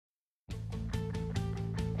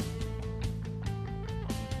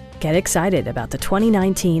Get excited about the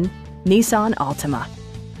 2019 Nissan Altima.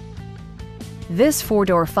 This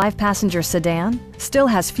four-door, five-passenger sedan still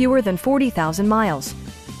has fewer than 40,000 miles.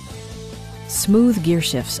 Smooth gear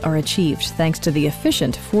shifts are achieved thanks to the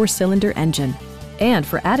efficient four-cylinder engine. And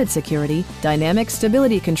for added security, dynamic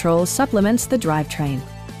stability control supplements the drivetrain.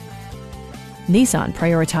 Nissan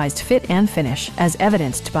prioritized fit and finish as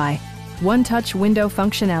evidenced by one-touch window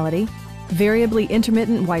functionality, variably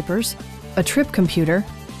intermittent wipers, a trip computer,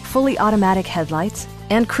 fully automatic headlights,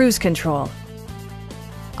 and cruise control.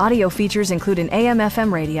 Audio features include an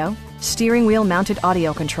AM/FM radio, steering wheel mounted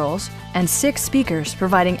audio controls, and 6 speakers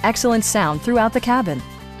providing excellent sound throughout the cabin.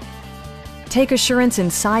 Take assurance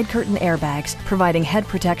in side curtain airbags, providing head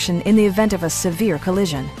protection in the event of a severe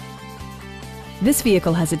collision. This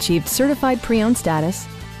vehicle has achieved certified pre-owned status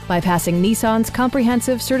by passing Nissan's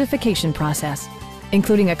comprehensive certification process,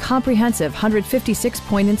 including a comprehensive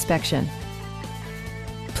 156-point inspection.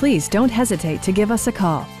 Please don't hesitate to give us a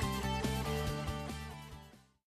call.